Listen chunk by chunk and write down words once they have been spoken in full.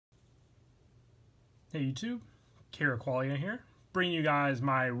Hey YouTube, Kira Qualia here, bringing you guys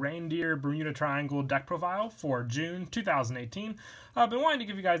my Reindeer Bermuda Triangle deck profile for June 2018. I've been wanting to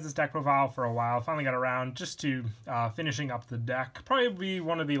give you guys this deck profile for a while. Finally got around just to finishing up the deck. Probably be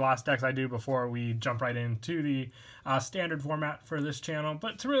one of the last decks I do before we jump right into the standard format for this channel.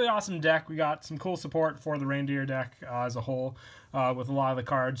 But it's a really awesome deck. We got some cool support for the Reindeer deck as a whole with a lot of the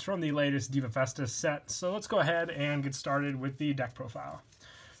cards from the latest Diva Festus set. So let's go ahead and get started with the deck profile.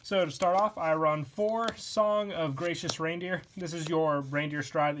 So to start off, I run 4 Song of Gracious Reindeer. This is your Reindeer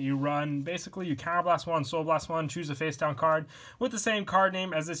stride that you run. Basically, you counterblast 1, soul blast 1, choose a face down card with the same card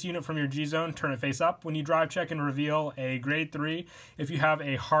name as this unit from your G zone, turn it face up. When you drive check and reveal a grade 3, if you have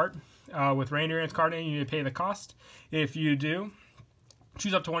a heart with Reindeer in its card name, you need to pay the cost. If you do,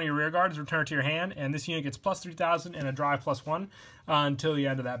 choose up to one of your rear guards, return it to your hand, and this unit gets plus 3,000 and a drive plus 1 until the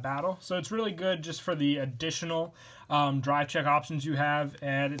end of that battle. So it's really good just for the additional drive check options you have,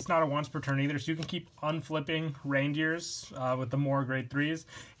 and it's not a once per turn either, so you can keep unflipping Reindeers with the more grade 3s.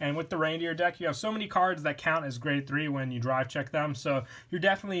 And with the Reindeer deck, you have so many cards that count as grade 3 when you drive check them, so you're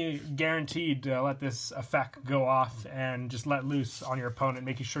definitely guaranteed to let this effect go off and just let loose on your opponent,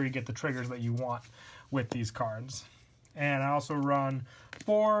 making sure you get the triggers that you want with these cards. And I also run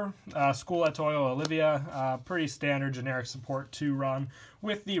 4 School at Toil Olivia, pretty standard generic support to run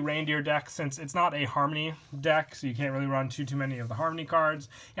with the Reindeer deck, since it's not a Harmony deck, so you can't really run too many of the Harmony cards,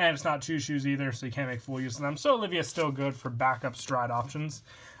 and it's not Choo Choos either, so you can't make full use of them. So Olivia's still good for backup stride options.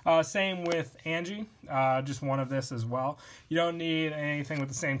 Same with Angie, just one of this as well. You don't need anything with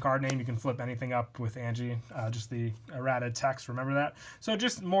the same card name. You can flip anything up with Angie, just the errata text, remember that. So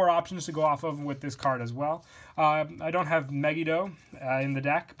just more options to go off of with this card as well. I don't have Megiddo in the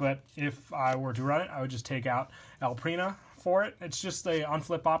deck, but if I were to run it, I would just take out Elprina for it. It's just a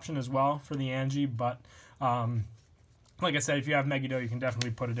unflip option as well for the Angie, but like I said, if you have Megiddo, you can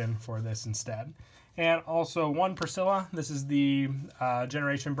definitely put it in for this instead. And also 1 Priscilla. This is the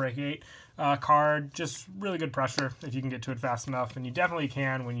Generation Break 8 card. Just really good pressure if you can get to it fast enough, and you definitely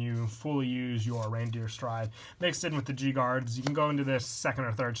can when you fully use your Reindeer stride. Mixed in with the G-Guards, you can go into this second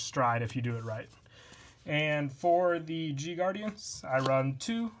or third stride if you do it right. And for the G-Guardians, I run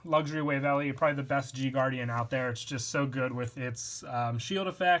 2 Luxury Wave Ellie, probably the best G-Guardian out there. It's just so good with its shield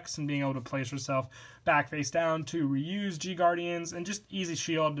effects and being able to place yourself back face down to reuse G-Guardians, and just easy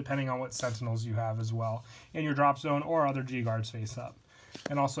shield depending on what Sentinels you have as well in your drop zone or other G-Guards face up.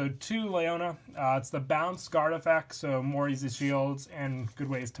 And also 2 Leona. It's the bounce guard effect, so more easy shields and good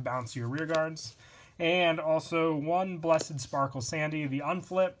ways to bounce your rear guards. And also 1 Blessed Sparkle Sandy, the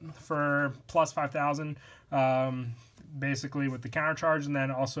unflip for plus 5,000, basically with the counter charge, and then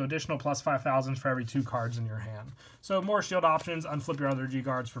also additional plus 5,000 for every 2 cards in your hand. So more shield options, unflip your other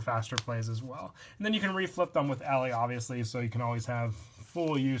G-Guards for faster plays as well. And then you can reflip them with Ellie, obviously, so you can always have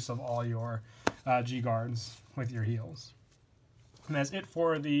full use of all your G-Guards with your heals. And that's it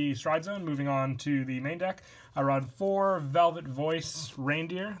for the stride zone. Moving on to the main deck, I run 4 Velvet Voice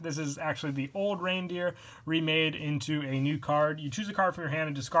Reindeer. This is actually the old Reindeer remade into a new card. You choose a card from your hand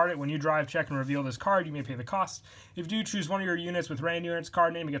and discard it. When you drive check and reveal this card, you may pay the cost. If you do choose one of your units with Reindeer in its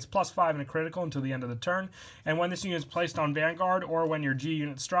card name, it gets plus 5 and a critical until the end of the turn. And when this unit is placed on Vanguard, or when your G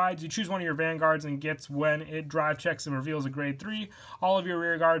unit strides, you choose one of your Vanguards and gets, when it drive checks and reveals a grade 3, all of your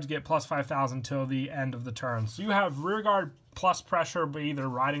rear guards get plus 5,000 until the end of the turn. So you have rear guard plus pressure by either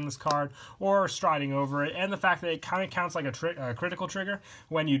riding this card or striding over it, and the fact that it kind of counts like a critical trigger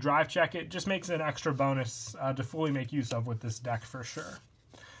when you drive check it just makes it an extra bonus to fully make use of with this deck for sure.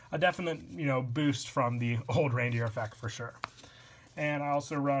 A definite, boost from the old Reindeer effect for sure. And I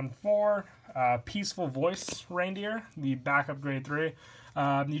also run 4 Peaceful Voice Reindeer, the backup grade 3.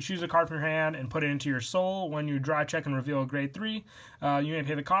 You choose a card from your hand and put it into your soul. When you drive check and reveal a grade 3, you may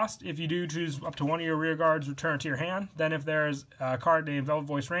pay the cost. If you do choose up to one of your rear guards, return it to your hand. Then if there's a card named Velvet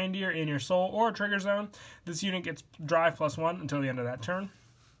Voice Reindeer in your soul or trigger zone, this unit gets drive plus 1 until the end of that turn.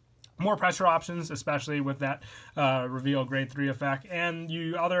 More pressure options, especially with that reveal grade 3 effect. And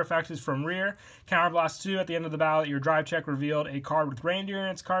other effect is from rear. Counterblast 2, at the end of the battle, your drive check revealed a card with Reindeer in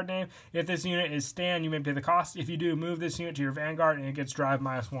its card name. If this unit is stand, you may pay the cost. If you do, move this unit to your Vanguard and it gets drive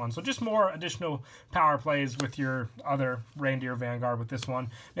minus 1. So just more additional power plays with your other Reindeer Vanguard with this one.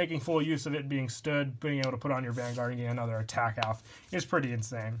 Making full use of it being stood, being able to put on your Vanguard and get another attack off is pretty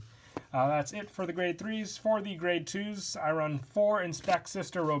insane. That's it for the grade 3s. For the grade 2s, I run 4 Inspect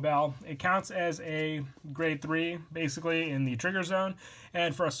Sister Robel. It counts as a grade 3, basically, in the trigger zone.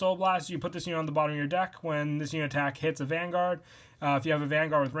 And for a Soul Blast, you put this unit on the bottom of your deck. When this unit attack hits a Vanguard, if you have a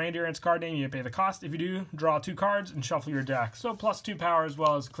Vanguard with Reindeer in its card name, you pay the cost. If you do, draw 2 cards and shuffle your deck. So +2 power as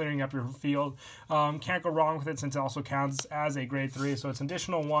well as clearing up your field. Can't go wrong with it since it also counts as a grade 3. So it's an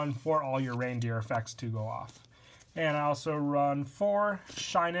additional 1 for all your Reindeer effects to go off. And I also run 4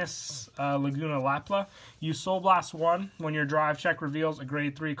 Shyness Laguna Lapla. Use Soul Blast 1 when your drive check reveals a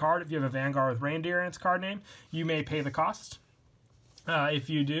grade 3 card. If you have a Vanguard with Reindeer in its card name, you may pay the cost. If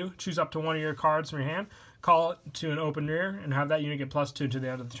you do, choose up to 1 of your cards from your hand, call it to an open rear, and have that unit get +2 to the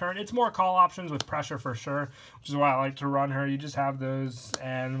end of the turn. It's more call options with pressure for sure, which is why I like to run her. You just have those,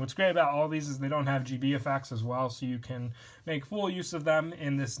 and what's great about all these is they don't have GB effects as well, so you can make full use of them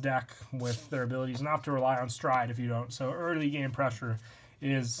in this deck with their abilities, and not have to rely on stride if you don't. So early game pressure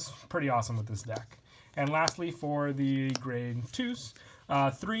is pretty awesome with this deck. And lastly, for the grade 2s,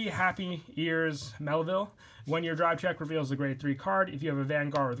 3 Happy Ears Melville. When your drive check reveals a grade 3 card, if you have a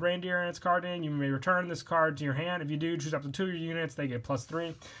Vanguard with Reindeer in its card name, you may return this card to your hand. If you do, choose up to 2 of your units, they get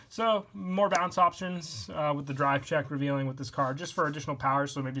 +3. So more bounce options with the drive check revealing with this card, just for additional power.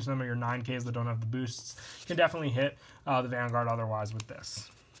 So maybe some of your 9Ks that don't have the boosts can definitely hit the Vanguard otherwise with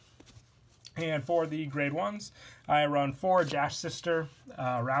this. And for the grade 1s, I run 4 Dash Sister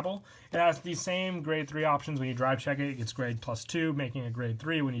Rabble. It has the same grade 3 options. When you drive check it, it gets grade +2, making a grade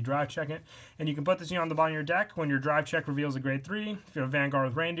 3 when you drive check it. And you can put this unit on the bottom of your deck. When your drive check reveals a grade 3, if you have a Vanguard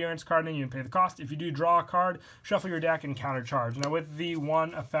with Reindeer in its card name, you can pay the cost. If you do draw a card, shuffle your deck and counter charge. Now with the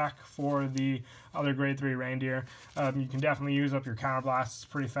 1 effect for the other grade 3 Reindeer, you can definitely use up your counter blasts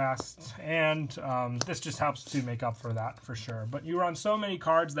pretty fast. And this just helps to make up for that for sure. But you run so many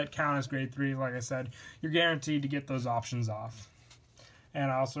cards that count as grade 3, like I said, you're guaranteed to get those options off. And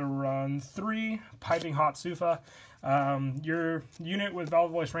I also run 3 Piping Hot Sufa. Your unit with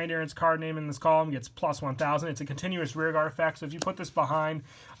Velvet Voice Reindeer in its card name in this column gets +1000. It's a continuous rearguard effect, so if you put this behind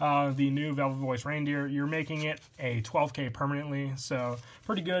the new Velvet Voice Reindeer, you're making it a 12K permanently, so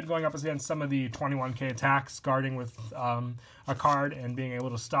pretty good going up against some of the 21K attacks, guarding with a card and being able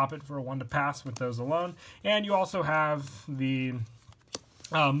to stop it for a 1 to pass with those alone. And you also have the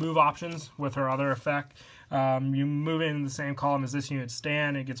move options with her other effect. You move in the same column as this unit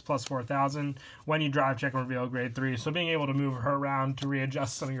stand, it gets +4000 when you drive check and reveal grade 3. So being able to move her around to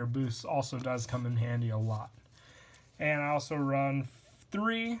readjust some of your boosts also does come in handy a lot. And I also run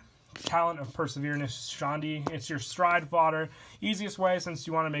 3 Talent of Perseverance Shandi. It's your stride fodder. Easiest way, since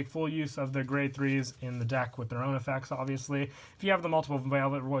you want to make full use of the grade 3s in the deck with their own effects, obviously. If you have the multiple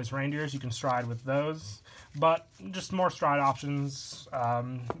Velvet Voice Reindeers, you can stride with those. But just more stride options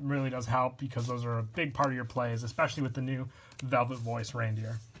really does help, because those are a big part of your plays, especially with the new Velvet Voice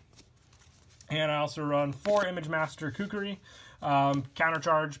Reindeer. And I also run 4 Image Master Kukuri. Counter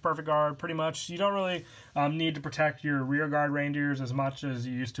charge, perfect guard, pretty much. You don't really need to protect your rear guard reindeers as much as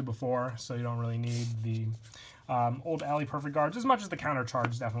you used to before, so you don't really need the old alley perfect guards as much as the counter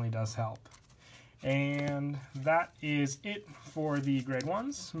charge definitely does help. And that is it for the grade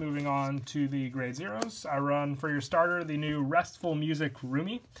 1s. Moving on to the grade 0s, I run for your starter the new Restful Music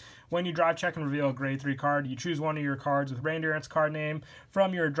Rumi. When you drive check and reveal a grade 3 card, you choose 1 of your cards with Reindeer in its card name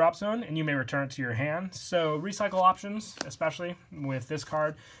from your drop zone, and you may return it to your hand. So recycle options, especially with this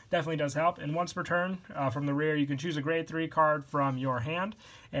card, definitely does help. And once per turn from the rear, you can choose a grade 3 card from your hand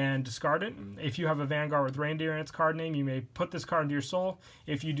and discard it. If you have a Vanguard with Reindeer in its card name, you may put this card into your soul.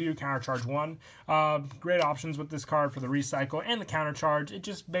 If you do, counter charge 1. Great options with this card for the recycle and the counter charge. It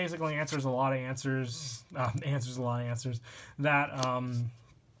just basically answers a lot of answers, that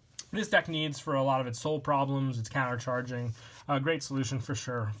this deck needs for a lot of its soul problems, its counter charging. A great solution for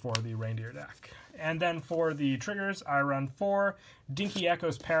sure for the Reindeer deck. And then for the triggers, I run 4 Dinky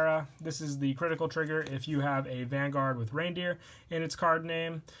Echoes Para. This is the critical trigger if you have a Vanguard with Reindeer in its card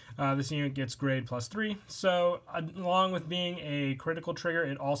name. This unit gets grade +3. So along with being a critical trigger,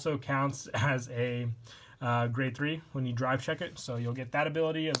 it also counts as a grade 3 when you drive check it. So you'll get that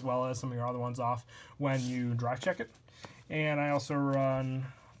ability as well as some of your other ones off when you drive check it. And I also run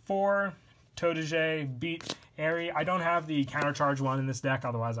 4 Totege Beat Airy. I don't have the counter charge one in this deck,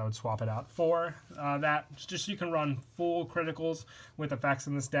 otherwise I would swap it out for that. Just so you can run full criticals with effects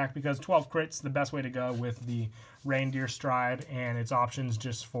in this deck, because 12 crits the best way to go with the Reindeer stride and its options,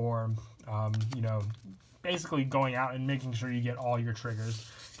 just for basically going out and making sure you get all your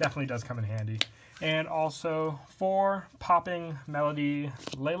triggers. Definitely does come in handy. and also 4 Popping Melody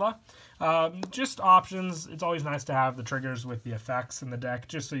Layla. Just options. It's always nice to have the triggers with the effects in the deck,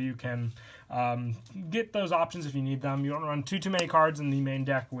 just so you can get those options if you need them. You don't run too many cards in the main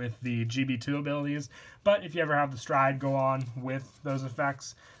deck with the GB2 abilities, but if you ever have the Stride go on with those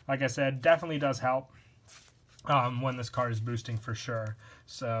effects, like I said, definitely does help when this card is boosting for sure.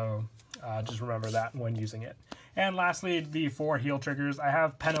 So just remember that when using it. And lastly, the 4 heal triggers. I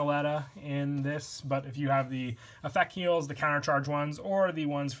have Penoletta in this, but if you have the effect heals, the counter charge ones, or the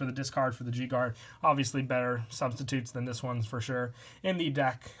ones for the discard for the G-Guard, obviously better substitutes than this one's for sure in the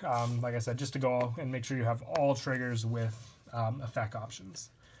deck. Like I said, just to go and make sure you have all triggers with effect options.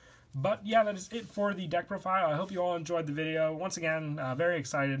 But yeah, that is it for the deck profile. I hope you all enjoyed the video. Once again, very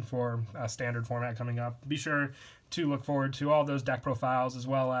excited for standard format coming up. Be sure to look forward to all those deck profiles, as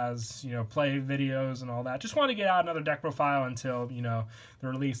well as, you know, play videos and all that. Just want to get out another deck profile until, you know, the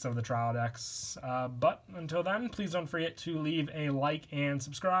release of the trial decks. But until then, please don't forget to leave a like and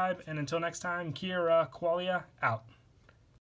subscribe. And until next time, Kira Qualia out.